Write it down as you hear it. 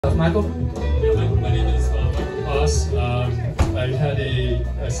Michael? My name is Michael Haas.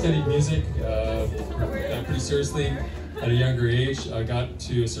 I studied music pretty seriously at a younger age. I got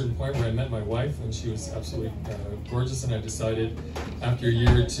to a certain point where I met my wife, and she was absolutely gorgeous, and I decided after a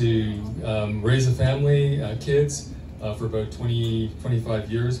year to raise a family, kids, for about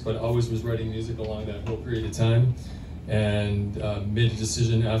 25 years, but always was writing music along that whole period of time, and made a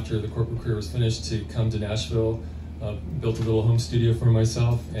decision after the corporate career was finished to come to Nashville. Built a little home studio for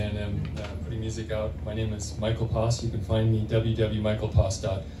myself, and am putting music out. My name is Michael Poss. You can find me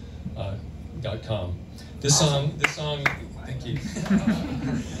www.michaelposs.com. This song, thank you.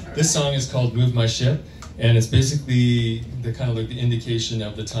 This song is called "Move My Ship," and it's basically the kind of like the indication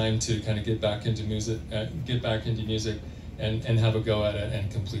of the time to kind of get back into music, and have a go at it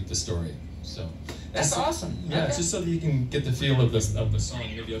and complete the story. So that's awesome. Yeah, okay. Just so that you can get the feel of the song.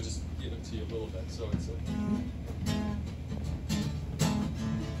 Maybe I'll just give it to you a little bit. So it's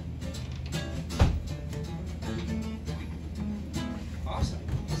awesome.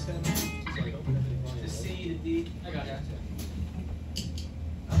 The C, the D. I got it.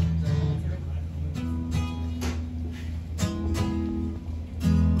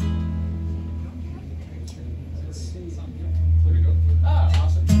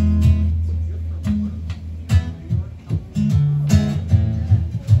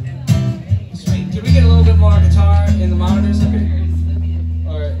 In the monitors up here?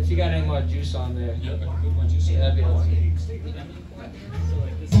 Or if you got any more juice on there. Yeah, I can put more juice on. That'd be awesome.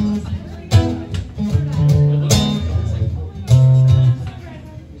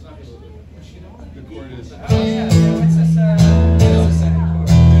 The chord is. Oh yeah, what's this second chord?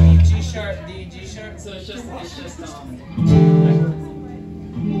 D sharp, D, G sharp? So it's just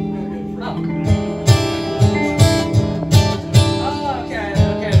Oh, okay,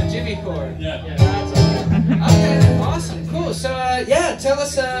 the Jimmy chord. Yeah. Okay, awesome, cool. So, yeah, tell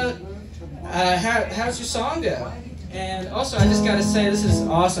us, how's your song go? And also, I just gotta say, this is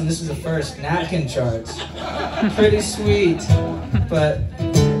awesome. This is the first napkin charts. Pretty sweet. But,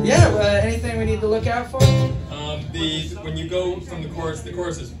 yeah, anything we need to look out for? When you go from the chorus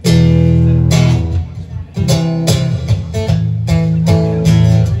is.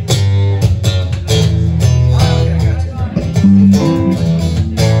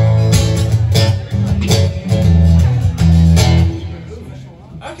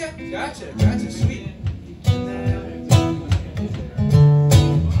 Gotcha, sweet.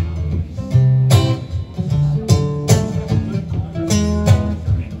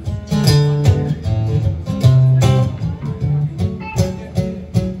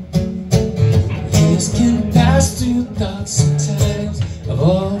 Years can pass through thoughts sometimes of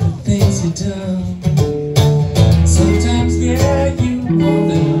all the things you've done. Sometimes, yeah, you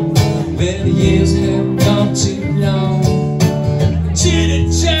wonder where the years have gone too long.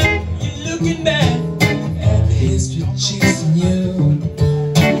 Chitter-chat, you're looking back at the history chasing you.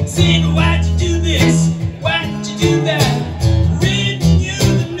 Saying, why'd you do this? Why'd you do that? Reading you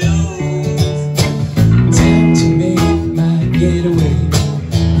the news. Time to make my getaway.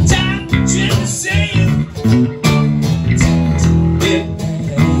 Time to trim the sail. Time to get that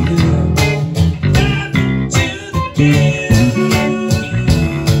anchor up. Dive into the gale.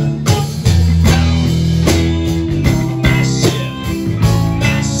 My ship.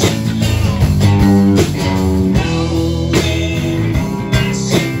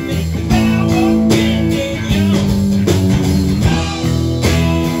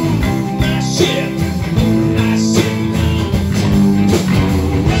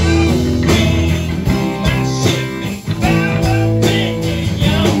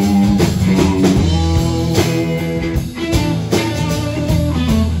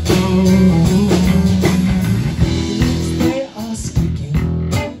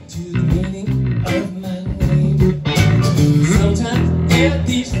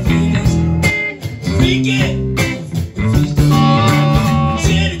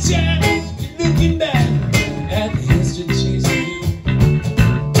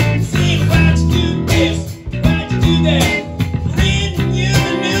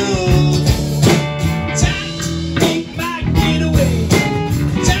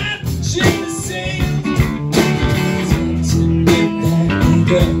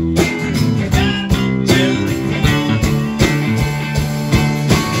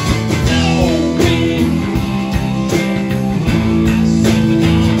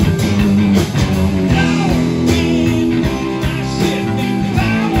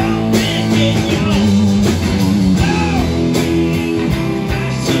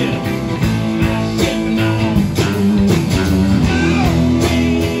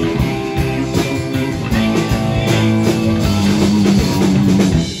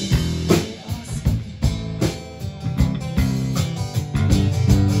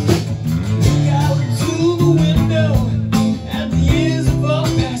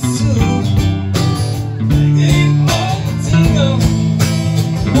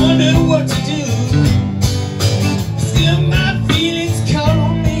 wondering what to do. Still my feelings call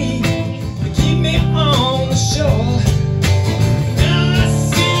on me to keep me on the shore. Now I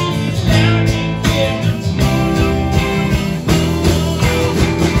sit down and get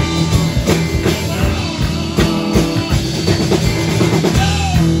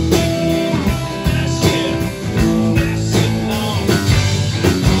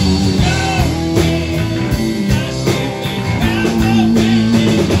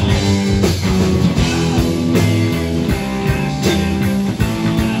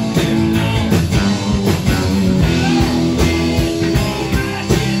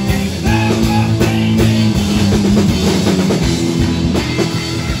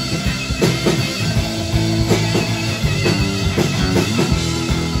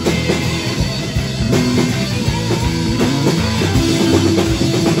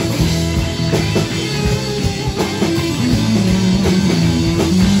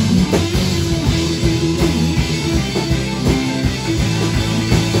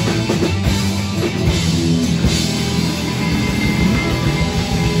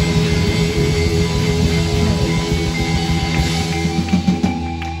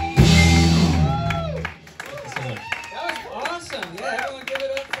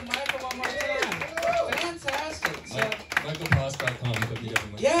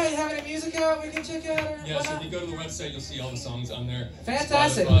Yeah, you have any music out we can check out? Or yeah, so if you go to the website, you'll see all the songs on there.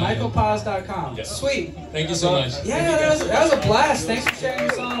 Fantastic. Spotify, MichaelPaz.com. Yes. Sweet. Thank you so much. Yeah, that was a blast. Thanks for sharing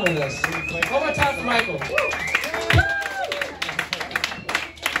your song with us. One more time for Michael.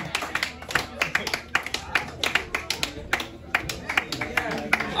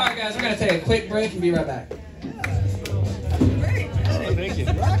 All right, guys, we're going to take a quick break and be right back. Oh, thank you.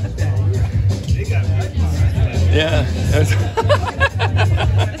 Yeah.